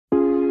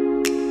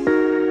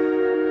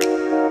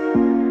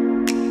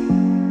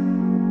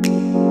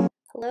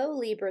Hello,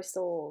 Libra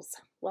Souls.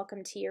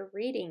 Welcome to your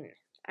reading.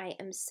 I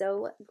am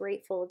so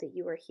grateful that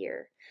you are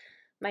here.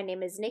 My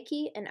name is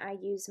Nikki, and I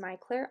use my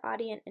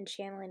clairaudient and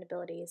channeling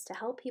abilities to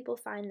help people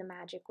find the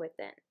magic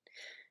within.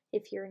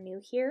 If you're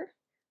new here,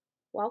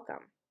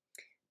 welcome.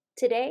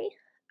 Today,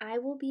 I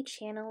will be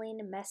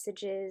channeling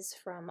messages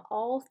from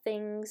all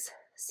things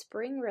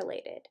spring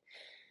related.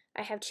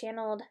 I have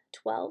channeled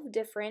 12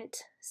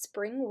 different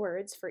spring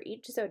words for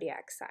each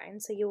zodiac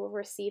sign, so you will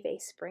receive a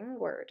spring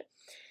word.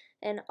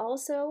 And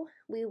also,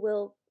 we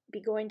will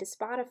be going to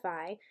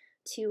Spotify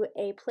to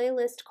a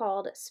playlist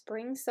called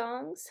Spring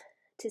Songs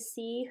to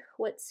see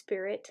what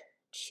spirit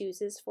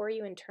chooses for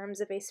you in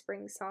terms of a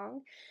spring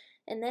song.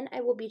 And then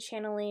I will be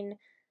channeling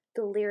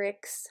the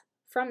lyrics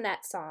from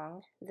that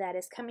song that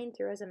is coming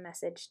through as a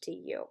message to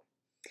you.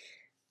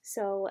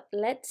 So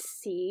let's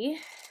see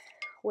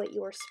what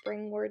your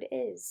spring word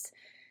is.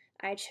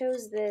 I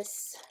chose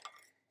this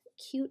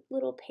cute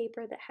little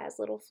paper that has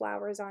little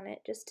flowers on it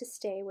just to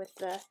stay with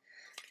the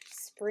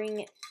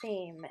spring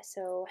theme.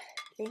 So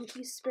thank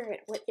you,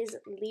 Spirit. What is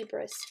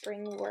Libra's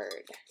spring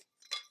word?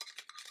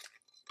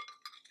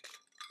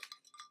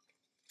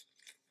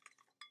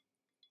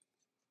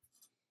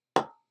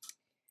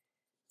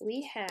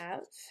 We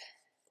have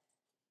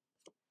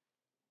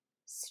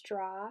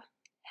straw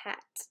hat.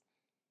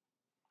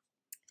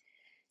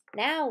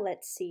 Now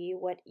let's see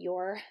what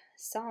your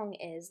song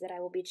is that I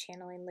will be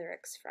channeling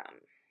lyrics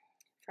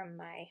from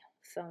my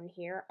phone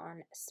here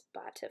on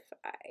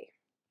Spotify.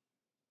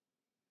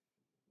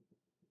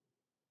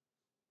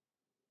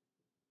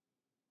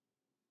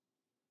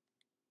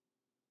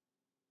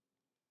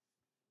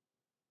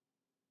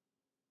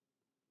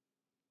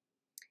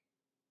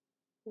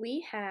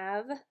 We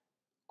have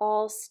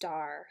All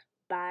Star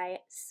by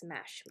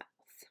Smash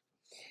Mouth.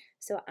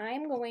 So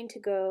I'm going to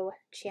go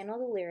channel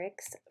the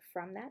lyrics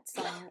from that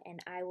song, and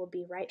I will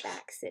be right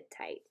back. Sit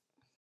tight.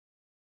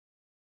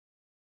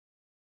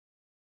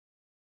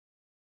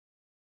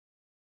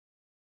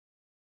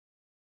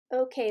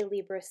 Okay,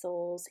 Libra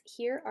Souls,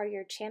 here are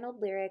your channeled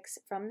lyrics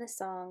from the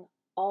song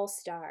All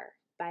Star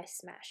by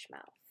Smash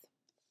Mouth.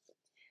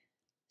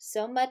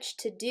 So much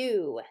to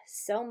do,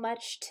 so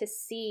much to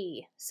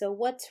see, so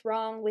what's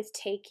wrong with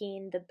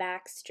taking the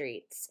back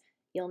streets?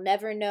 You'll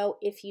never know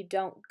if you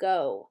don't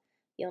go.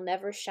 You'll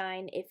never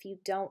shine if you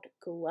don't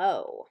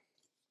glow.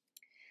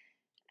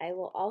 I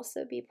will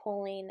also be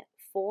pulling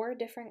 4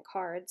 different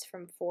cards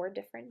from 4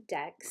 different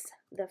decks.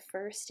 The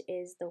first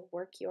is the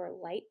Work Your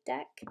Light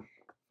deck.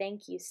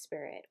 Thank you,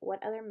 Spirit.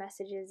 What other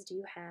messages do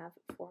you have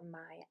for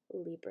my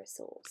Libra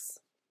Souls?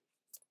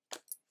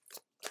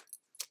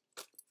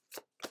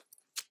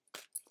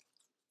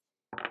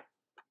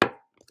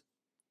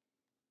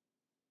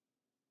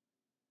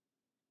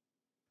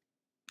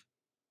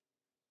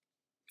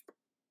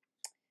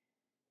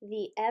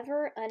 The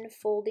ever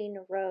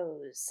unfolding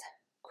rose,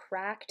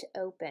 cracked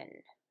open.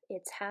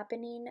 It's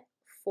happening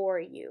for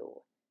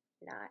you,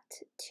 not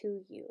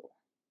to you.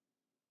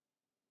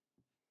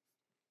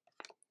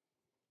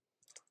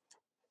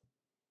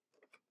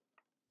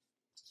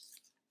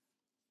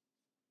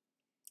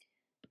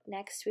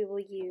 Next, we will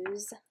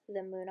use the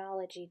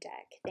Moonology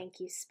deck.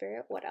 Thank you,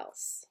 Spirit. What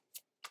else?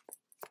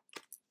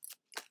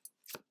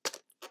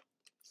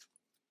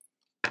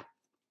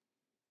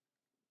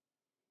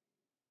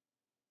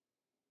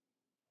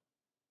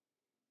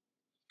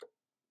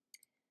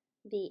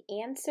 The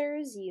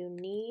answers you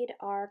need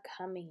are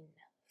coming.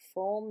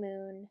 Full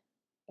moon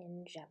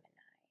in Gemini.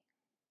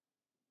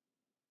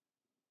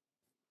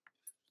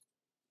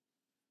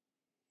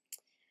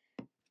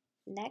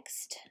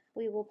 Next,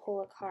 we will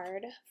pull a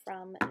card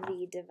from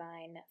the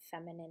Divine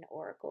Feminine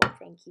Oracle.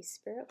 Thank you,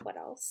 Spirit. What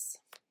else?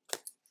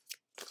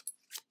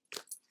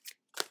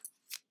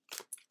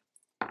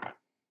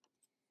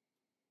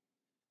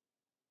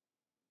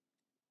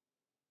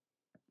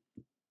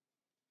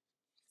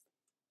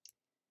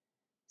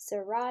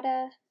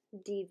 Sarada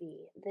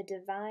Devi, the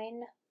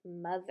Divine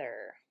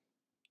Mother.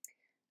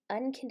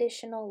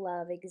 Unconditional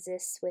love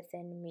exists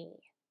within me.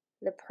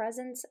 The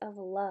presence of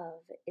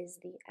love is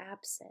the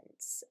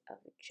absence of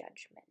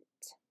judgment.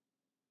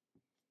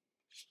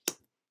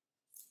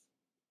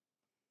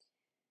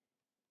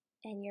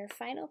 And your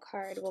final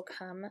card will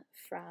come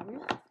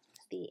from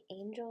the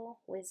Angel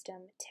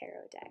Wisdom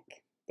Tarot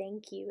deck.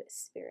 Thank you,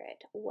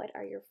 Spirit. What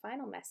are your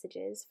final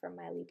messages for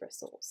my Libra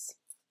Souls?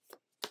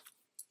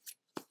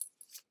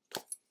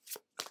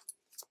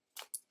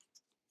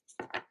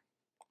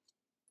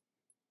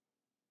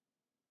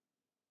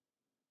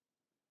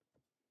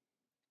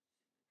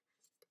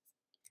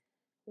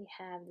 We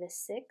have the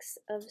 6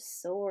 of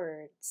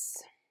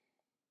Swords.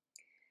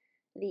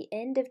 The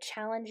end of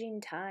challenging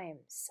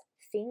times.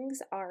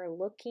 Things are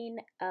looking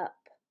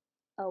up.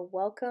 A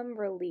welcome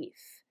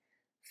relief.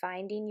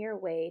 Finding your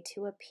way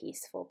to a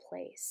peaceful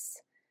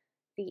place.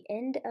 The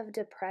end of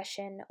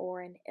depression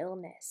or an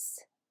illness.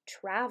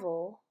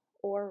 Travel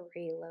or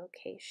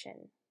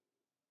relocation.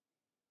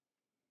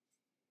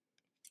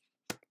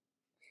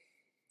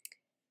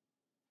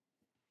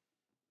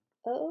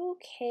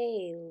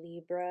 Okay,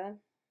 Libra.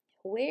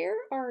 Where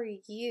are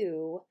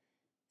you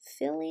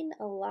feeling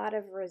a lot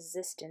of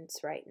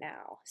resistance right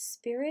now.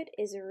 Spirit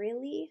is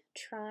really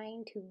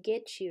trying to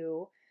get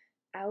you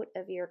out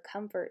of your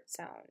comfort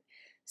zone.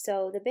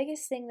 So, the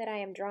biggest thing that I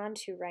am drawn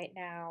to right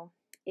now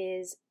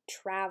is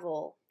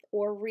travel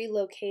or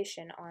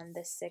relocation on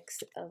the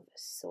Six of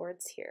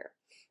Swords here.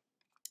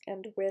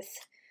 And with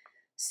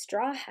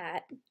Straw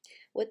Hat,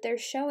 what they're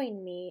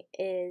showing me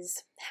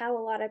is how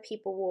a lot of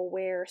people will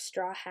wear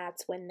straw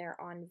hats when they're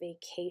on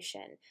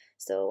vacation.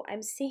 So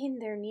I'm seeing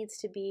there needs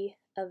to be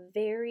a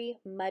very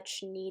much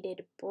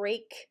needed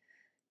break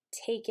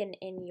taken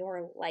in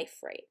your life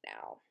right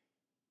now.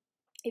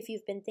 If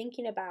you've been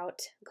thinking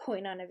about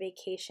going on a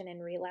vacation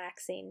and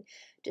relaxing,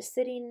 just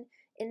sitting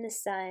in the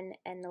sun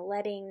and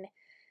letting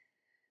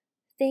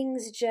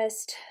things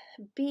just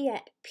be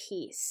at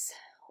peace,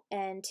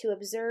 and to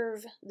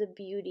observe the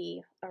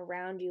beauty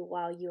around you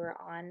while you are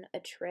on a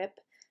trip,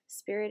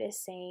 Spirit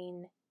is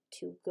saying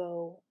to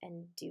go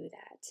and do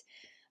that.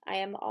 I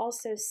am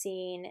also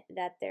seeing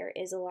that there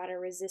is a lot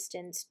of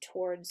resistance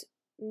towards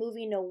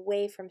moving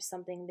away from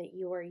something that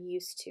you are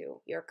used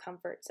to, your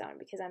comfort zone,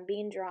 because I'm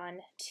being drawn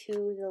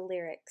to the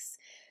lyrics.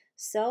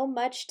 So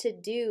much to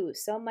do,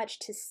 so much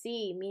to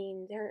see,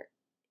 meaning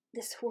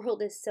this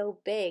world is so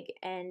big,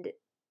 and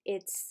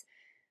it's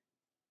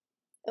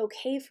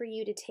okay for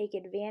you to take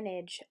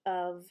advantage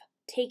of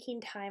taking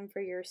time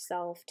for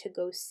yourself to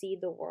go see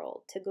the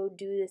world, to go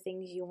do the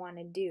things you want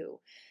to do,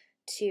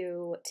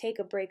 to take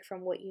a break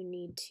from what you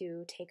need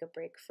to take a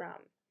break from.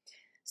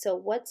 So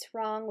what's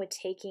wrong with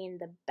taking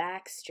the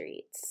back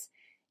streets?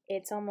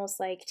 It's almost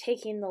like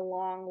taking the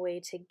long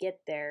way to get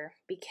there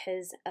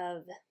because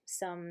of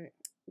some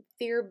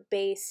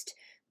fear-based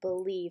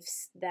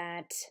beliefs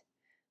that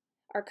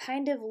are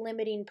kind of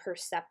limiting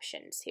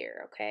perceptions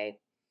here, okay?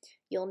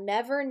 You'll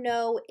never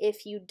know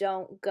if you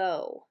don't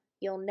go.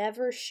 You'll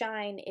never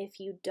shine if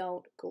you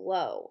don't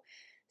glow.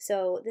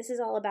 So this is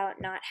all about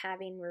not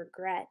having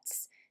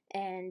regrets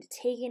and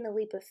taking a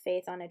leap of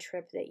faith on a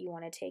trip that you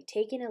want to take.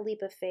 Taking a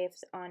leap of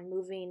faith on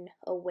moving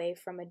away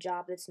from a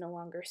job that's no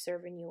longer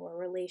serving you, or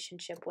a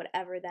relationship,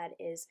 whatever that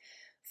is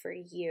for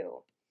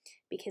you.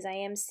 Because I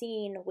am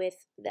seeing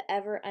with the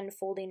ever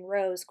unfolding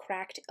rose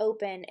cracked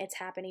open, it's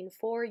happening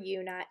for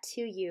you, not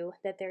to you,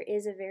 that there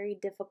is a very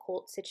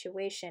difficult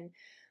situation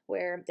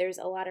where there's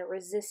a lot of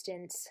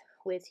resistance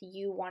with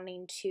you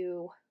wanting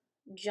to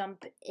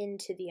jump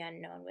into the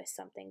unknown with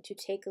something, to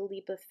take a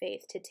leap of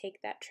faith, to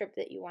take that trip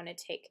that you want to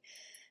take,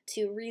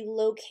 to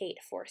relocate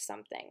for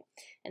something.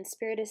 And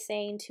Spirit is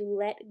saying to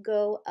let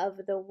go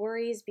of the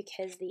worries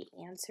because the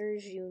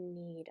answers you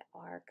need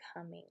are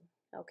coming,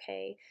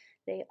 okay?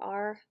 They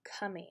are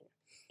coming.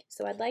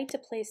 So I'd like to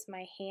place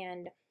my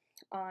hand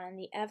on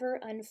the ever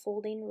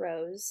unfolding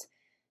rose,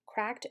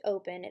 cracked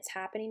open. It's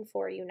happening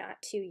for you,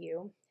 not to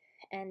you.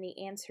 And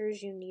the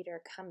answers you need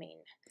are coming.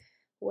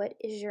 What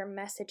is your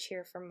message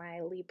here for my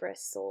Libra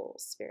soul,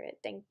 Spirit?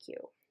 Thank you.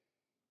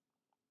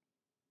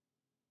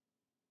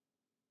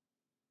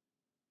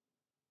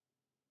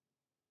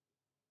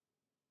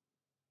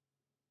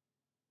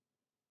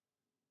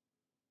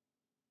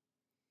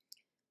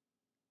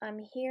 I'm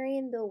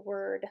hearing the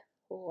word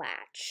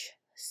latch.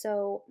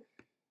 So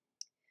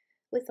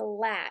with a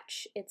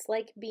latch, it's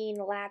like being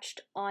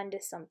latched onto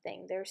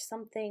something. There's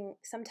something,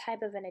 some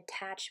type of an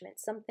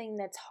attachment, something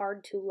that's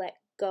hard to let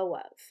go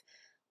of.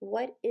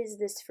 What is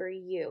this for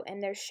you?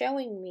 And they're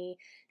showing me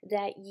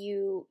that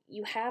you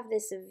have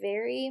this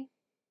very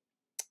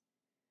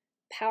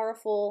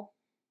powerful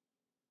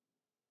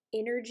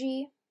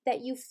energy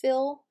that you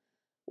feel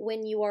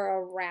when you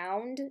are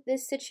around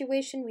this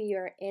situation, when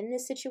you're in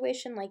this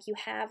situation, like you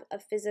have a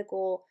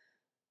physical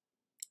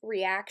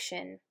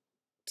reaction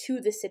to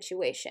the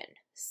situation.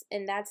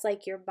 And that's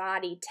like your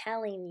body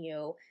telling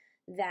you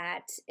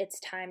that it's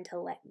time to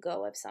let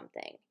go of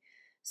something.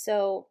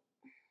 So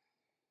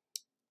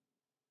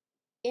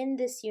in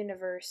this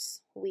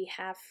universe, we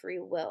have free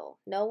will.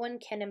 No one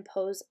can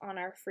impose on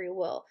our free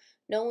will.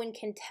 No one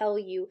can tell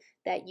you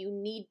that you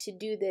need to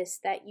do this,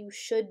 that you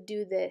should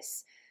do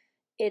this.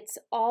 It's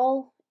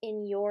all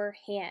in your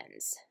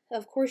hands.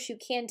 Of course, you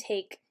can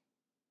take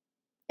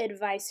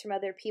advice from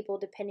other people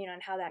depending on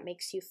how that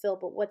makes you feel,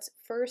 but what's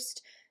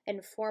first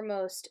and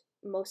foremost,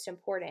 most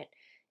important,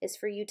 is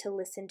for you to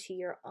listen to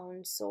your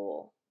own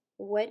soul.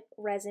 What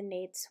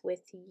resonates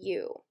with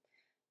you?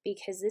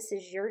 Because this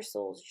is your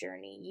soul's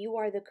journey. You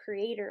are the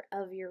creator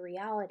of your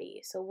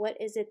reality. So what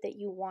is it that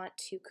you want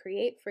to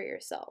create for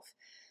yourself?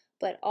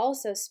 But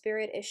also,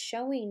 Spirit is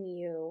showing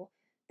you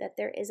that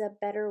there is a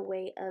better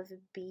way of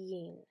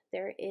being.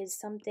 There is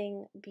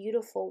something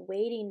beautiful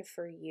waiting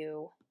for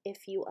you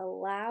if you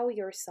allow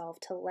yourself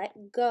to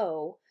let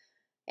go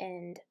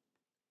and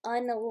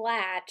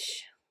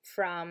unlatch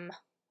from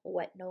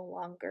what no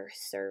longer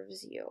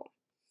serves you.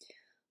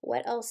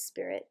 What else,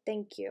 Spirit?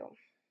 Thank you.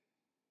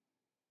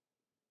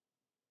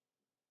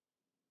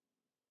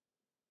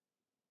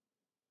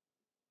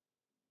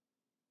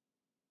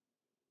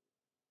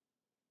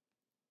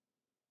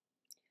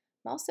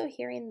 I'm also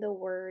hearing the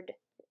word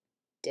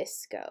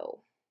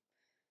disco.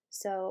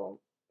 So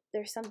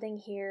there's something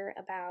here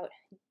about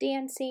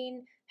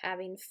dancing,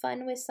 having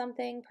fun with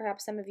something.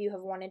 Perhaps some of you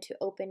have wanted to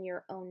open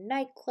your own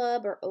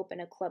nightclub or open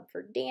a club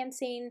for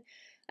dancing.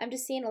 I'm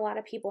just seeing a lot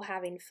of people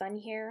having fun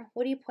here.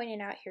 What are you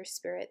pointing out here,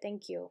 Spirit?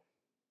 Thank you.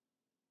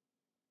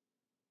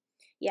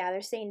 Yeah,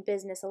 they're saying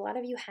business. A lot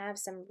of you have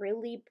some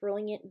really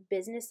brilliant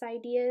business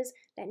ideas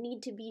that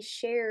need to be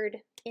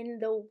shared in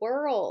the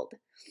world.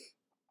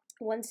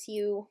 Once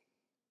you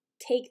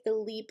take the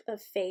leap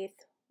of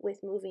faith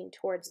with moving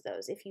towards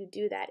those, if you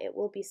do that, it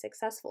will be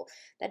successful.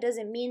 That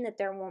doesn't mean that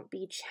there won't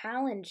be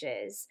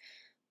challenges,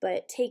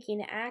 but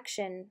taking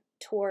action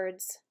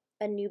towards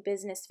a new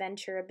business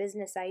venture, a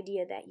business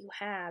idea that you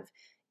have,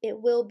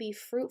 it will be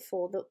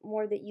fruitful the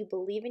more that you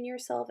believe in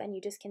yourself and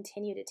you just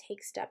continue to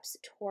take steps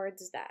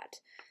towards that.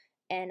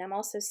 And I'm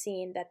also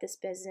seeing that this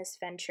business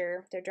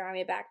venture, they're drawing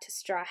me back to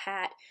straw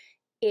hat,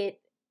 it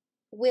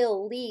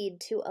will lead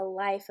to a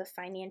life of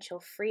financial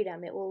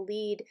freedom. It will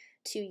lead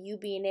to you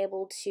being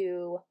able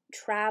to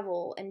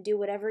travel and do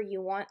whatever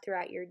you want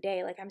throughout your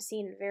day. Like, I'm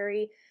seeing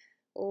very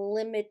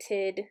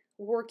limited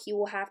work you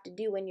will have to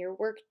do in your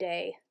work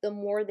day the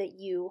more that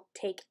you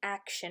take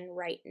action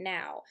right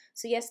now.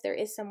 So yes, there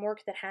is some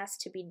work that has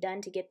to be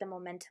done to get the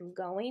momentum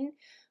going,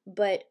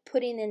 but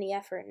putting in the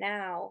effort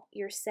now,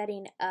 you're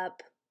setting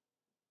up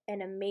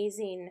an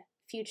amazing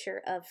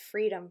future of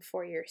freedom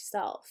for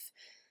yourself.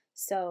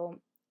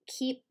 So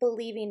keep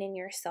believing in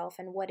yourself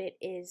and what it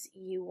is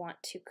you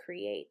want to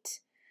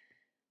create.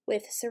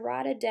 With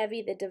Sarada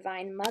Devi, the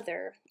Divine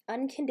Mother,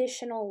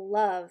 unconditional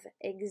love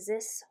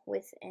exists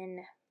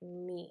within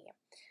me.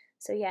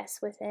 So yes,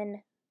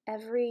 within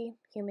every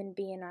human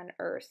being on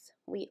earth,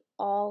 we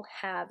all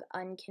have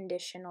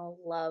unconditional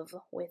love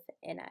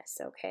within us,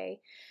 okay?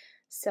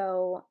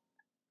 So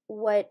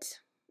what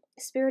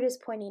Spirit is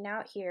pointing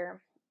out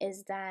here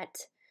is that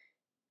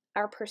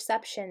our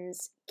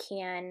perceptions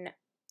can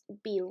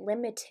be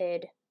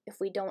limited if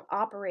we don't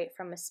operate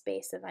from a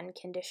space of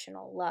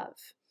unconditional love.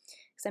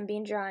 Because I'm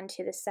being drawn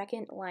to the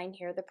second line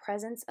here. The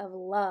presence of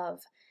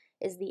love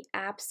is the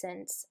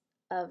absence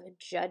of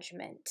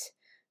judgment.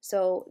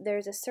 So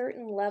there's a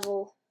certain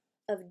level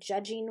of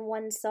judging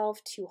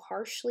oneself too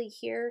harshly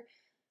here,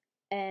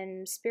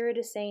 and Spirit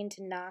is saying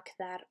to knock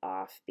that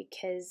off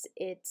because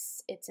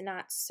it's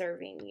not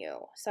serving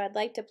you. So I'd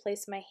like to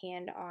place my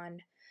hand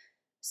on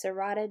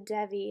Sarada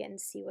Devi and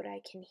see what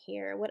I can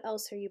hear. What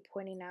else are you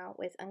pointing out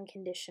with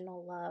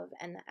unconditional love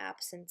and the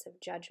absence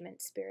of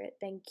judgment, Spirit?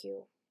 Thank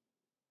you.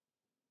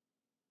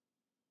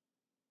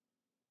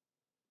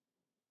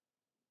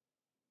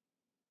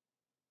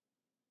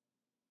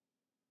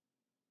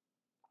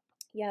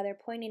 Yeah, they're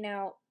pointing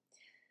out,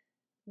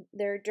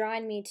 they're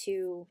drawing me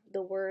to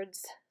the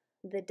words,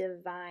 the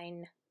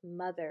Divine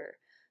Mother.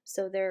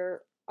 So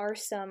there are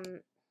some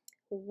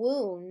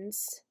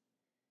wounds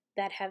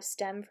that have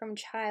stemmed from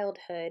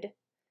childhood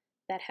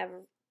that have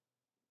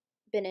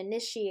been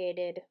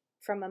initiated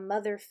from a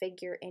mother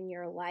figure in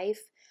your life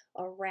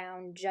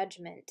around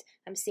judgment.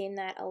 I'm seeing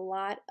that a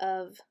lot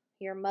of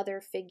your mother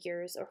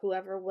figures or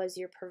whoever was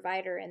your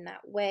provider in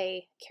that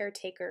way,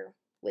 caretaker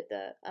with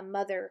a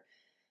mother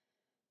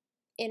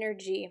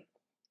energy,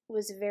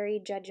 was very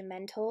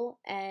judgmental,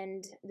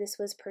 and this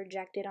was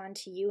projected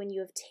onto you, and you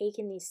have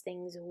taken these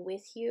things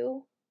with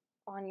you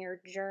on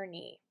your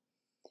journey.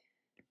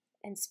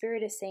 And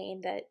Spirit is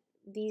saying that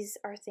these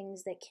are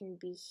things that can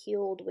be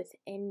healed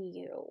within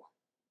you,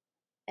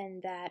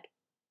 and that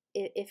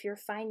if you're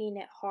finding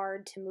it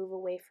hard to move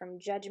away from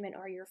judgment,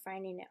 or you're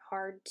finding it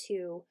hard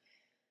to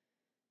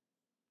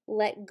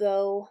let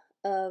go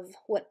of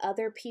what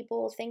other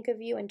people think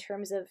of you in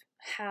terms of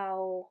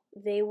how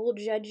they will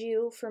judge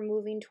you for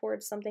moving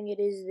towards something it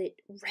is that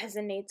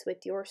resonates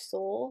with your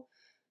soul,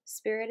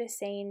 Spirit is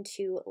saying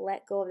to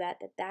let go of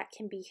that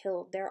can be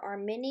healed. There are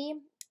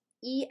many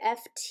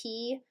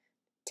EFT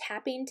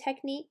tapping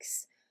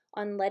techniques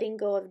on letting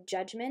go of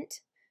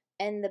judgment,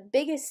 and the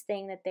biggest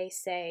thing that they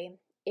say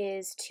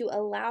is to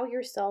allow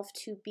yourself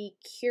to be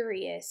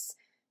curious,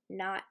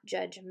 not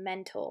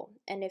judgmental.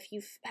 And if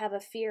you have a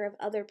fear of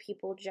other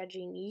people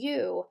judging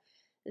you,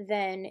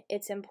 then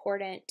it's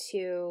important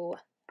to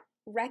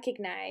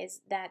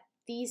recognize that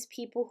these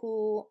people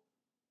who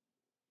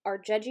are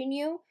judging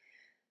you,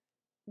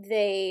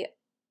 they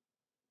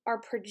are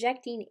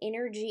projecting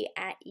energy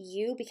at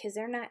you because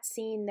they're not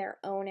seeing their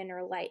own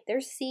inner light.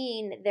 They're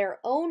seeing their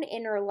own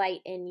inner light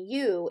in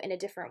you in a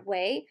different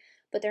way,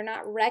 but they're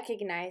not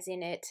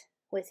recognizing it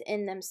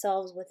within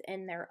themselves,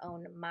 within their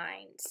own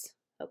minds.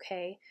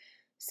 Okay?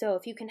 So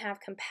if you can have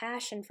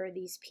compassion for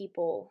these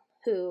people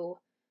who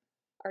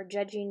are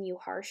judging you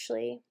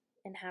harshly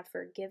and have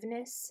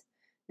forgiveness,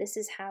 this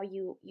is how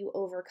you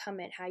overcome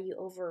it, how you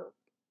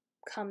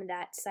overcome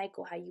that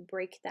cycle, how you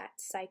break that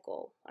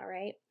cycle. All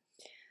right?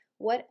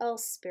 What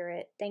else,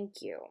 Spirit?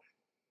 Thank you.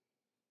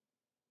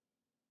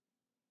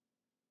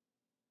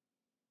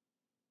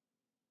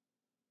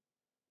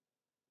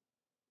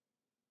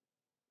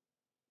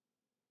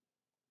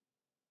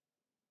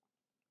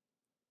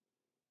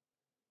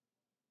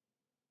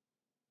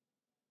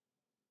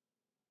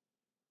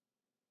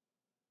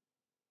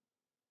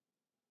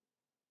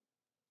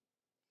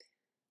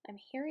 I'm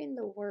hearing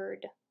the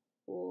word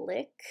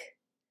lick.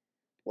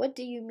 What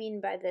do you mean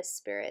by this,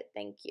 Spirit?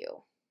 Thank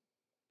you.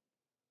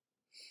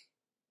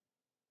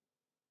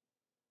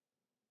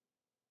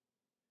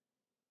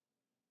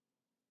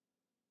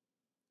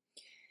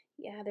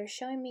 Yeah, they're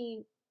showing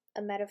me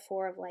a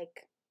metaphor of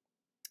like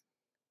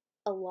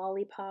a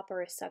lollipop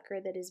or a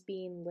sucker that is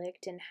being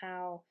licked, and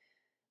how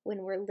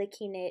when we're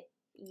licking it,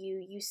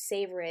 you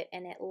savor it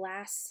and it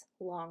lasts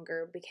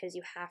longer because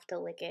you have to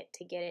lick it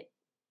to get it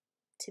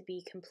to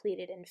be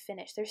completed and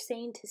finished. They're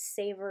saying to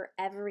savor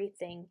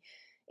everything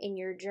in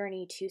your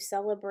journey, to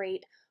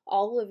celebrate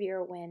all of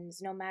your wins,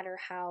 no matter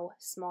how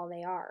small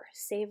they are.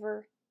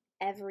 Savor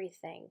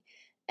everything.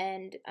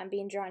 And I'm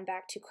being drawn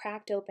back to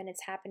cracked open.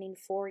 It's happening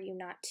for you,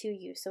 not to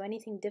you. So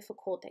anything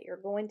difficult that you're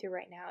going through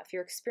right now, if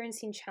you're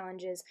experiencing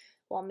challenges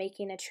while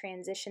making a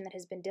transition that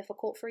has been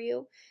difficult for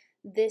you,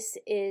 this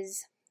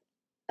is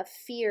a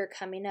fear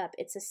coming up.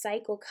 It's a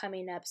cycle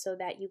coming up so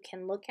that you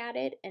can look at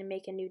it and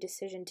make a new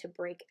decision to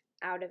break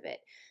out of it.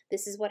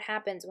 This is what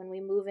happens when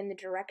we move in the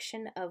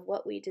direction of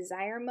what we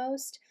desire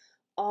most.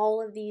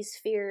 All of these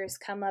fears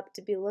come up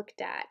to be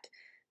looked at.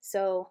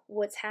 So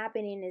what's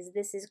happening is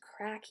this is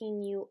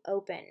cracking you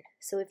open.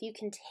 So if you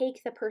can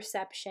take the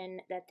perception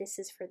that this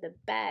is for the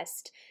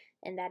best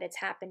and that it's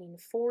happening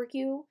for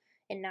you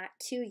and not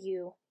to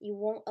you, you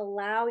won't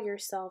allow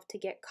yourself to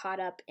get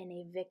caught up in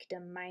a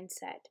victim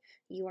mindset.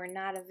 You are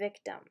not a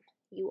victim.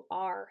 You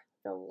are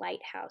the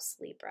lighthouse,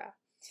 Libra.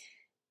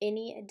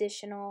 Any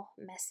additional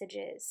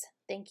messages?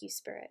 Thank you,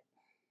 Spirit.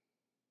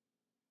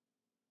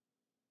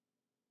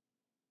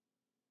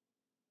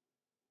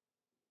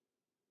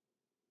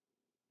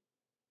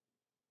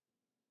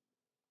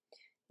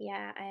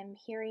 Yeah, I'm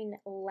hearing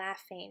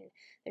laughing.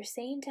 They're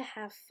saying to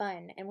have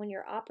fun. And when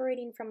you're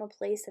operating from a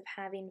place of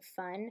having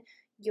fun,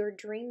 your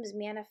dreams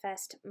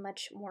manifest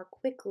much more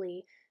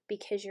quickly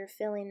because you're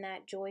feeling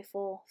that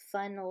joyful,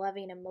 fun,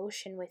 loving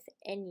emotion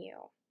within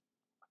you.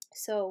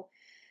 So,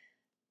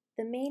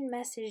 the main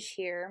message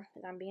here,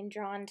 I'm being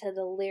drawn to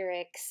the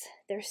lyrics.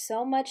 There's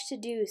so much to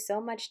do, so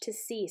much to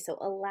see. So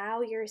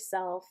allow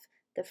yourself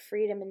the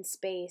freedom and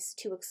space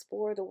to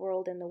explore the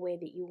world in the way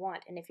that you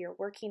want. And if you're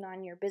working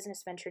on your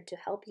business venture to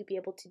help you be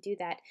able to do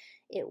that,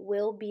 it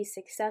will be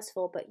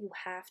successful, but you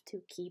have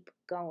to keep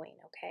going,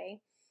 okay?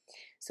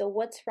 So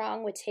what's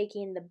wrong with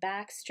taking the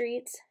back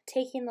streets,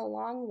 taking the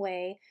long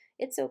way?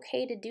 It's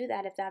okay to do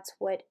that if that's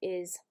what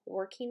is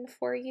working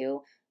for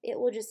you. It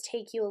will just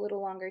take you a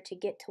little longer to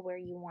get to where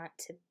you want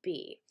to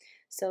be.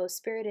 So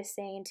Spirit is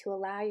saying to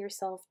allow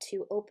yourself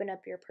to open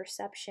up your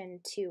perception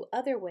to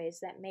other ways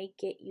that may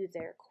get you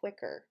there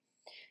quicker.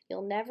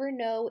 You'll never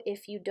know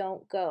if you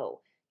don't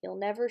go. You'll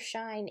never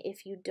shine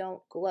if you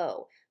don't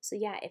glow. So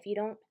yeah, if you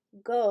don't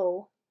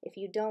go, if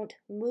you don't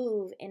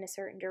move in a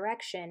certain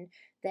direction,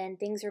 then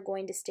things are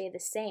going to stay the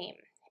same.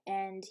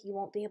 And you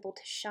won't be able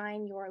to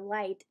shine your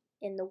light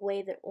in the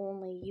way that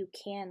only you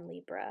can,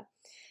 Libra.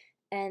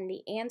 And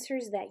the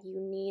answers that you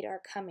need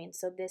are coming.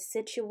 So this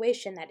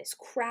situation that is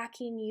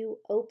cracking you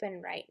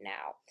open right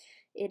now,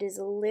 it is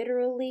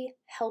literally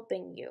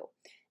helping you.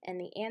 And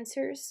the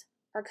answers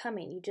are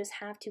coming. You just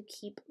have to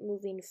keep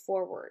moving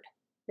forward.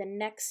 The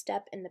next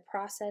step in the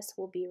process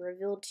will be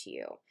revealed to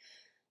you.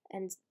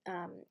 And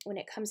when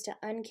it comes to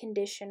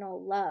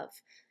unconditional love,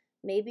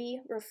 maybe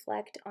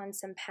reflect on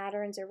some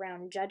patterns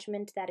around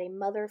judgment that a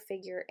mother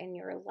figure in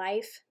your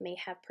life may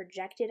have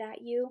projected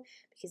at you,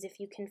 because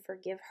if you can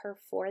forgive her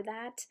for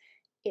that,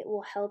 it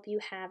will help you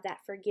have that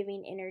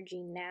forgiving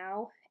energy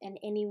now, and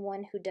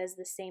anyone who does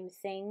the same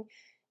thing,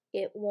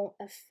 it won't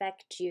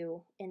affect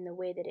you in the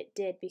way that it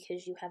did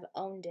because you have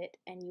owned it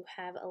and you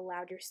have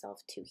allowed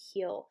yourself to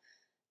heal.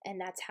 And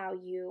that's how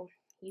you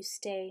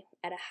stay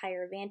at a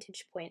higher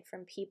vantage point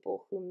from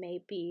people who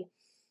may be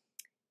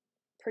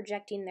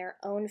projecting their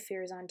own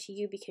fears onto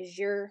you because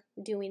you're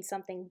doing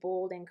something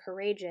bold and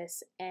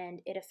courageous,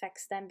 and it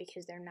affects them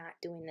because they're not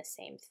doing the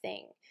same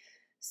thing.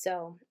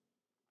 So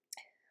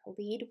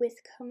lead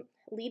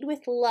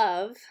with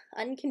love,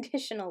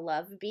 unconditional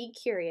love, be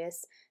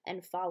curious,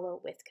 and follow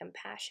with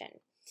compassion.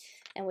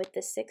 And with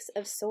the Six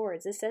of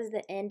Swords, this says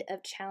the end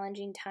of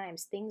challenging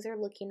times. Things are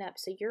looking up.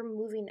 So you're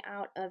moving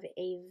out of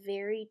a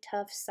very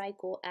tough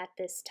cycle at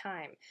this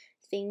time.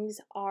 Things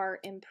are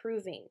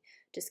improving.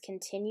 Just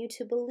continue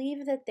to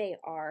believe that they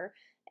are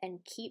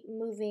and keep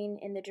moving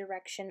in the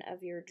direction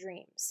of your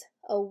dreams.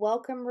 A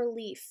welcome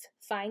relief,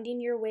 finding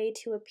your way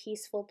to a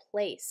peaceful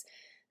place.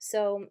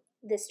 So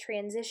this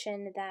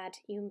transition that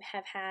you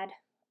have had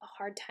a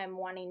hard time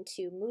wanting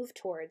to move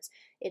towards,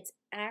 it's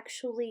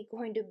actually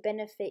going to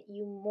benefit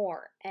you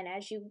more. And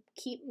as you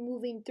keep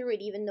moving through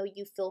it, even though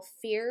you feel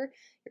fear,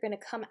 you're going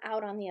to come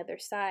out on the other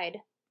side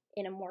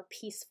in a more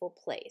peaceful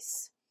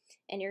place.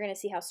 And you're going to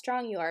see how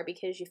strong you are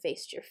because you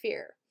faced your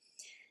fear.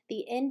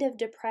 The end of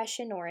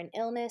depression or an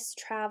illness,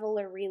 travel,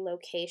 or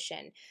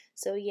relocation.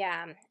 So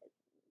yeah,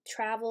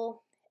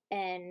 travel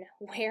and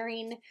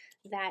wearing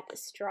that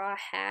straw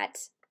hat,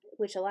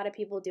 which a lot of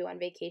people do on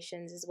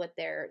vacations, is what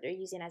they're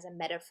using as a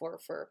metaphor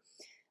for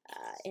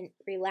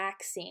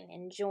relaxing,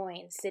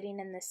 enjoying, sitting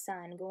in the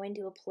sun, going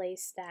to a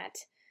place that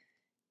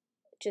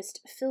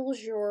just fills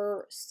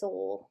your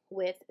soul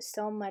with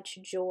so much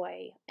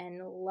joy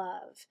and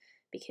love,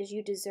 because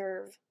you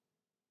deserve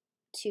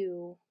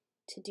to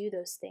do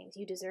those things.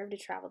 You deserve to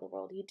travel the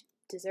world. You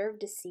deserve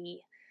to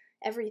see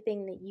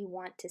everything that you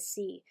want to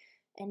see,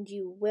 and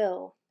you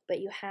will, but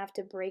you have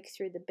to break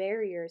through the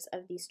barriers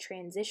of these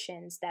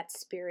transitions that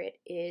Spirit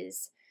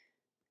is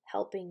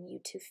helping you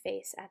to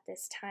face at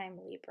this time,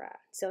 Libra.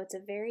 So it's a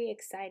very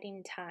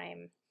exciting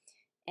time,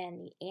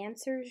 and the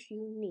answers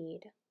you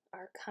need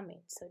are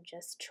coming, so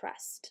just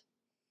trust.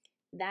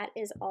 That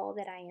is all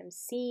that I am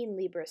seeing,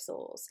 Libra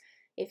Souls.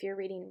 If your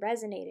reading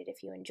resonated,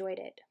 if you enjoyed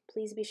it,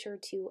 please be sure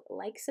to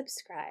like,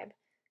 subscribe,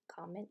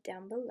 comment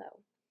down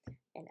below,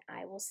 and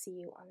I will see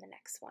you on the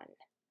next one.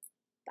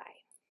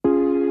 Bye.